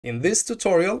In this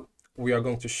tutorial, we are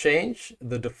going to change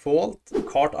the default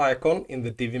cart icon in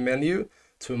the Divi menu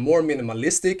to a more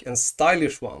minimalistic and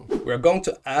stylish one. We are going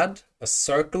to add a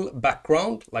circle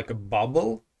background, like a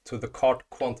bubble, to the cart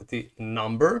quantity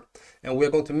number, and we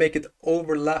are going to make it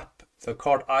overlap the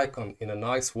cart icon in a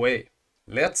nice way.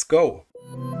 Let's go!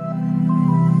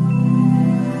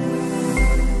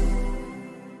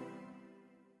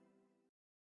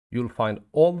 You'll find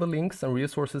all the links and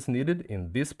resources needed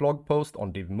in this blog post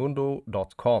on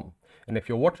divimundo.com. And if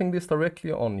you're watching this directly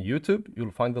on YouTube,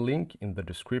 you'll find the link in the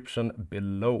description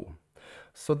below.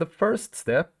 So the first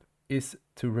step is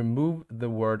to remove the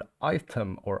word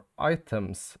item or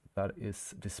items that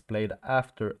is displayed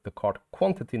after the cart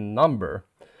quantity number.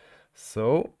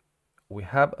 So we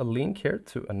have a link here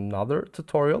to another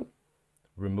tutorial,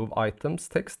 remove items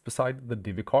text beside the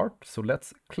Divi cart. So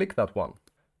let's click that one.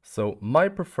 So my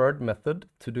preferred method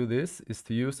to do this is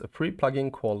to use a free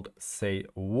plugin called Say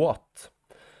What.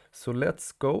 So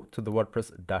let's go to the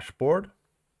WordPress dashboard,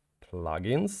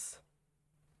 plugins,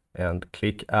 and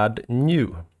click add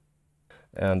new.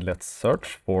 And let's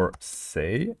search for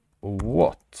Say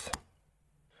What.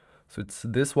 So it's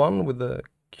this one with the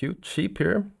cute sheep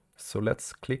here. So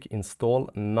let's click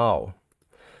install now.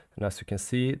 And as you can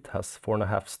see, it has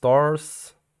 4.5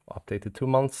 stars. Updated 2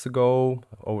 months ago,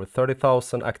 over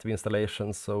 30,000 active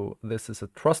installations. So this is a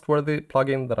trustworthy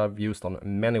plugin that I've used on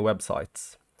many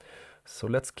websites. So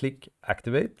let's click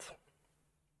activate.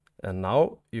 And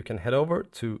now you can head over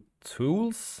to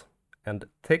tools and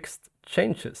text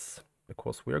changes,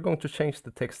 because we are going to change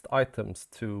the text items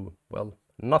to, well,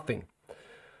 nothing.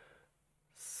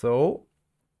 So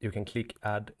you can click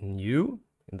add new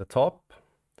in the top.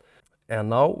 And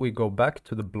now we go back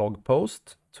to the blog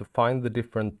post to find the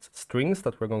different strings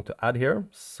that we're going to add here.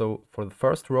 So for the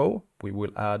first row, we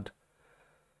will add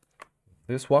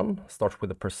this one, starts with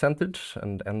a percentage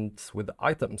and ends with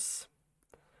items.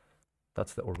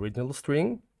 That's the original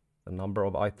string, the number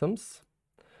of items.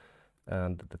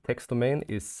 And the text domain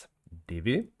is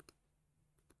Divi.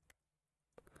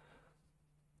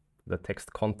 The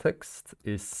text context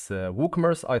is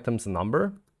WooCommerce items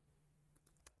number.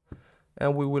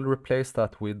 And we will replace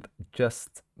that with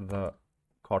just the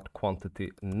cart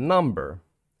quantity number,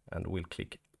 and we'll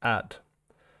click add.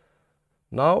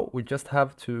 Now we just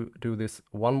have to do this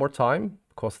one more time,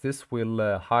 because this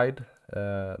will hide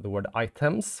the word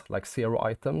items, like 0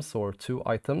 items or 2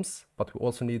 items, but we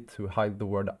also need to hide the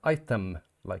word item,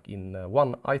 like in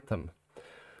 1 item.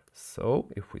 So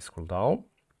if we scroll down,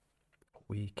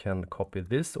 we can copy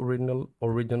this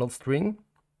original string,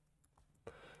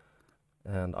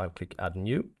 and I'll click add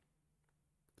new,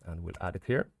 and we'll add it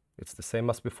here. It's the same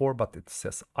as before, but it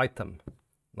says item,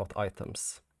 not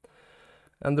items.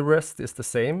 And the rest is the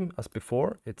same as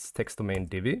before. It's text domain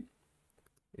Divi.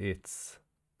 It's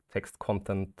text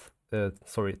context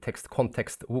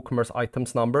WooCommerce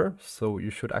items number. So you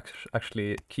should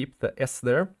actually keep the S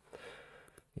there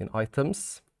in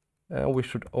items. And we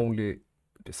should only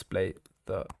display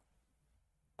the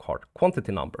cart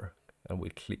quantity number, and we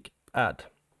click add.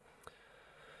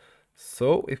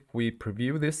 So if we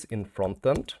preview this in front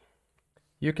end,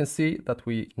 you can see that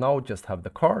we now just have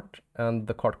the cart and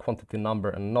the cart quantity number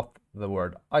and not the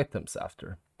word items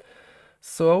after.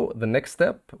 So the next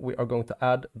step, we are going to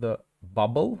add the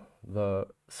bubble, the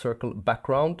circle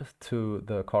background, to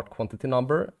the cart quantity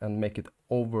number and make it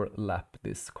overlap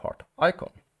this cart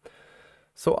icon.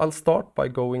 So I'll start by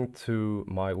going to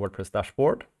my WordPress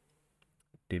dashboard,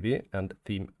 Divi and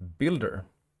Theme Builder.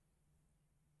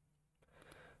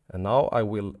 And now I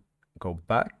will go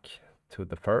back to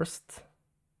the first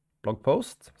blog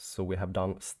post. So we have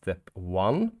done step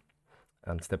 1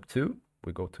 and step 2.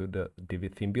 We go to the Divi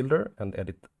Theme Builder and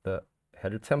edit the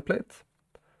header template.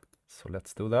 So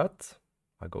let's do that.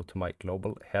 I go to my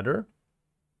global header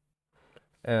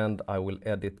and I will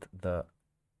edit the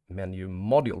menu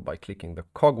module by clicking the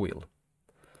cogwheel.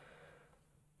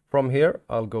 From here,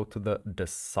 I'll go to the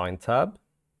Design tab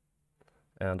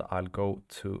and I'll go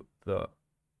to the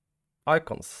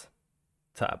Icons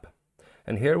tab.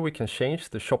 And here we can change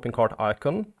the shopping cart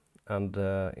icon. And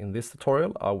in this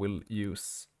tutorial, I will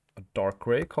use a dark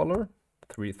gray color,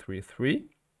 333.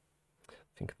 I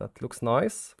think that looks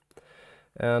nice.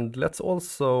 And let's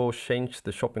also change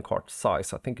the shopping cart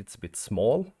size. I think it's a bit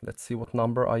small. Let's see what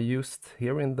number I used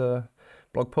here in the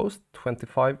blog post,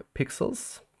 25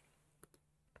 pixels.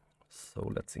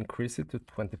 So let's increase it to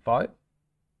 25.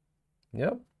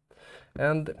 Yeah.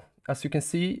 And as you can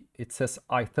see, it says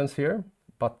items here,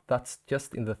 but that's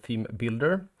just in the theme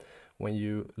builder. When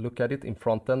you look at it in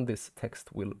front end, this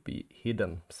text will be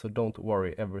hidden. So don't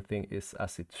worry, everything is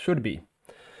as it should be.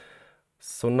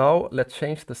 So now let's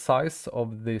change the size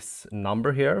of this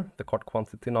number here, the cart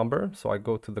quantity number. So I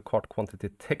go to the cart quantity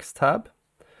text tab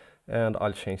and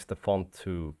I'll change the font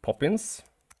to Poppins.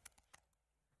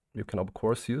 You can of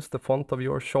course use the font of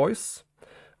your choice.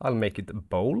 I'll make it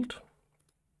bold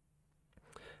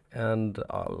and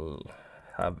I'll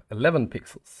have 11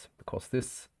 pixels because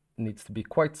this needs to be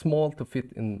quite small to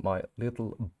fit in my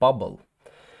little bubble.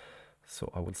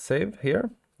 So I will save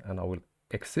here and I will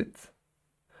exit.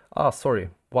 Sorry,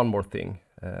 one more thing.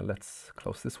 Let's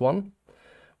close this one.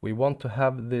 We want to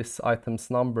have this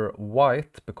item's number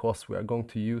white because we are going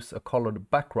to use a colored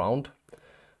background.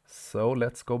 So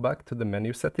let's go back to the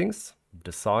menu settings,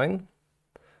 design,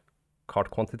 cart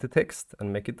quantity text,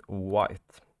 and make it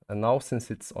white. And now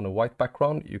since it's on a white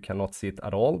background, you cannot see it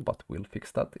at all, but we'll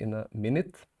fix that in a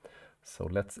minute. So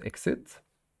let's exit,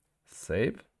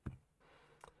 save,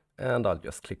 and I'll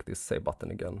just click this save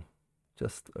button again.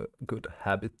 Just a good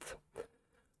habit.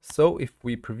 So if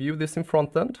we preview this in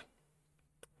front end,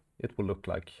 it will look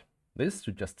like this.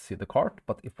 You just see the cart,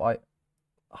 but if I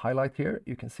highlight here,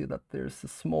 you can see that there's a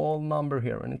small number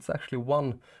here, and it's actually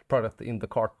one product in the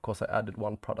cart because I added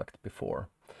one product before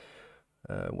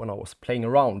when I was playing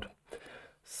around.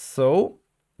 So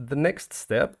the next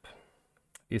step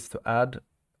is to add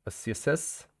a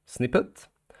CSS snippet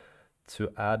to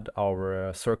add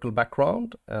our circle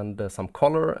background and some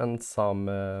color and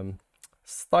some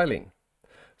styling.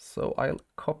 So I'll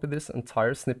copy this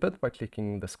entire snippet by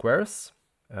clicking the squares,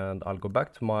 and I'll go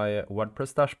back to my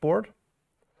WordPress dashboard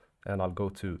and I'll go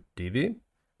to Divi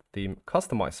Theme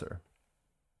Customizer.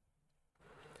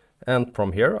 And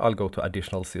from here I'll go to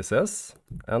additional CSS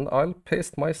and I'll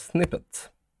paste my snippet.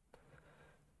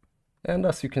 And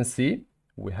as you can see,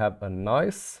 we have a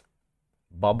nice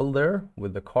bubble there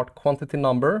with the cart quantity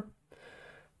number.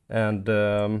 And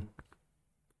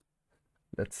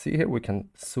let's see here, we can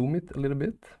zoom it a little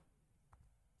bit.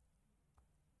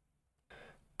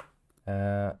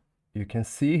 You can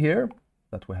see here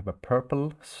that we have a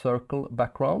purple circle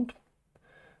background.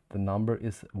 The number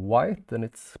is white and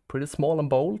it's pretty small and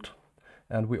bold.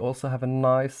 And we also have a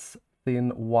nice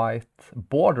thin white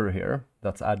border here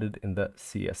that's added in the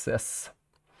CSS.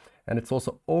 And it's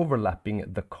also overlapping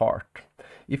the cart.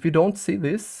 If you don't see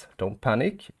this, don't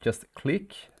panic, just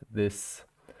click this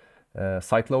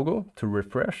site logo to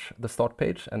refresh the start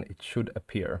page and it should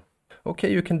appear.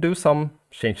 Okay, you can do some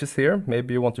changes here.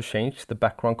 Maybe you want to change the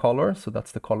background color, so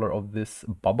that's the color of this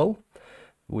bubble.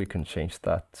 We can change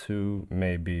that to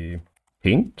maybe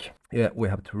pink. Yeah, we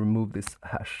have to remove this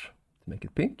hash to make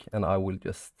it pink, and I will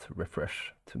just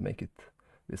refresh to make it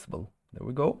visible. There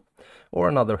we go. Or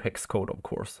another hex code, of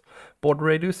course. Border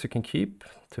radius you can keep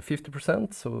to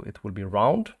 50%, so it will be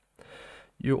round.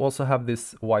 You also have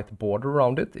this white border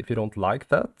around it. If you don't like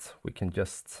that, we can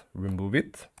just remove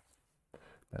it.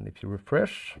 And if you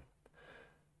refresh,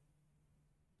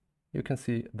 you can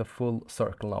see the full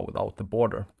circle now without the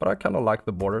border. But I kind of like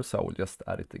the border, so I will just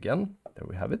add it again. There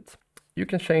we have it. You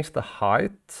can change the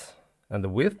height and the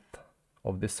width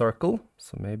of this circle.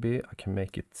 So maybe I can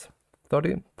make it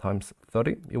 30 times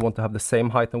 30. You want to have the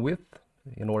same height and width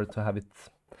in order to have it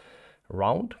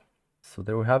round. So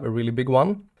there we have a really big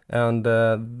one. And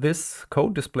this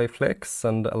code, display flex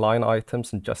and align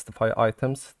items and justify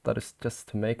items, that is just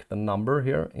to make the number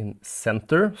here in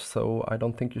center. So I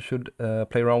don't think you should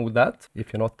play around with that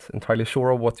if you're not entirely sure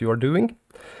of what you are doing.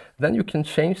 Then you can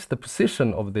change the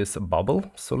position of this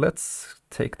bubble. So let's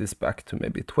take this back to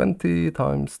maybe 20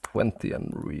 times 20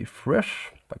 and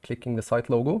refresh by clicking the site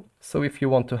logo. So if you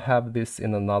want to have this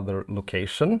in another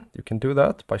location, you can do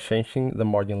that by changing the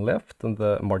margin left and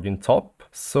the margin top.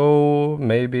 So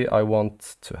maybe I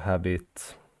want to have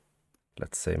it,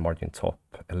 let's say margin top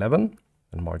 11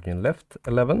 and margin left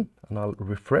 11, and I'll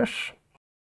refresh.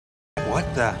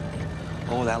 What the?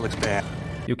 Oh, that looks bad.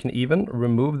 You can even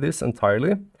remove this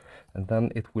entirely, and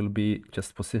then it will be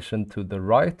just positioned to the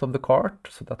right of the cart.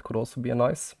 So that could also be a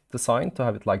nice design to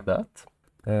have it like that.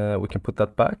 We can put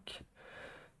that back,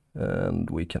 and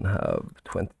we can have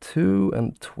 22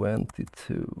 and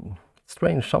 22.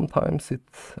 Strange, sometimes it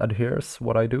adheres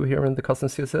what I do here in the custom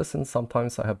CSS, and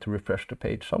sometimes I have to refresh the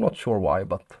page. I'm not sure why,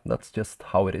 but that's just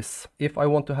how it is. If I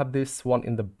want to have this one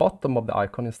in the bottom of the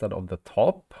icon instead of the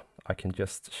top, I can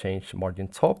just change margin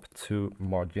top to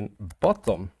margin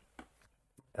bottom.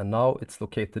 And now it's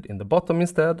located in the bottom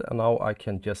instead, and now I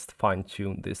can just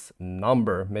fine-tune this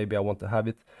number. Maybe I want to have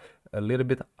it a little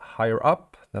bit higher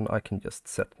up, then I can just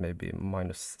set maybe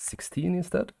minus 16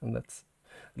 instead, and that's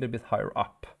a little bit higher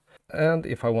up. And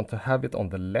if I want to have it on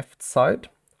the left side,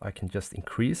 I can just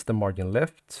increase the margin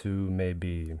left to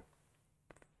maybe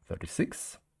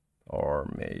 36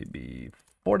 or maybe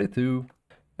 42.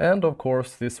 And of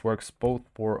course, this works both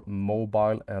for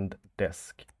mobile and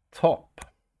desktop.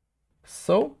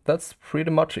 So that's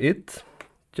pretty much it.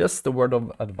 Just a word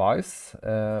of advice.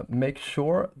 Make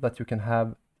sure that you can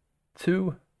have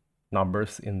 2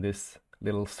 numbers in this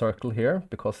little circle here,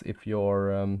 because if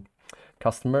your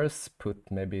customers put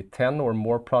maybe 10 or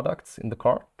more products in the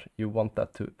cart, you want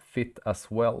that to fit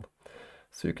as well.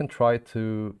 So you can try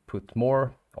to put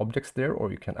more objects there,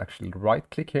 or you can actually right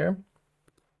click here,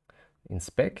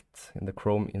 inspect in the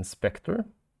Chrome inspector,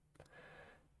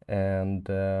 and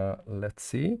let's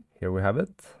see, here we have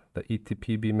it, the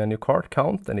ETPB menu cart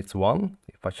count, and it's 1.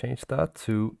 If I change that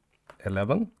to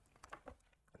 11,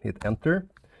 hit enter,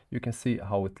 you can see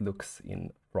how it looks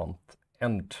in front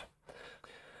end.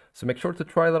 So make sure to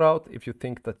try that out if you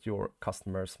think that your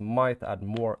customers might add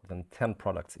more than 10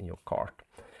 products in your cart.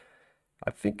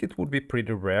 I think it would be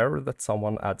pretty rare that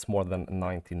someone adds more than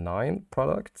 99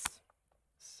 products.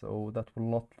 So that will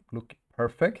not look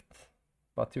perfect,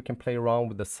 but you can play around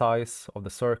with the size of the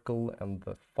circle and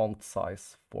the font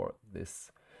size for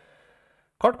this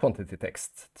cart quantity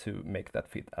text to make that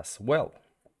fit as well.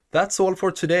 That's all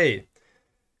for today.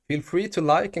 Feel free to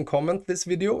like and comment this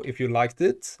video if you liked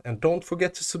it, and don't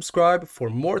forget to subscribe for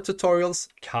more tutorials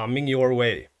coming your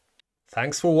way.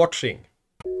 Thanks for watching.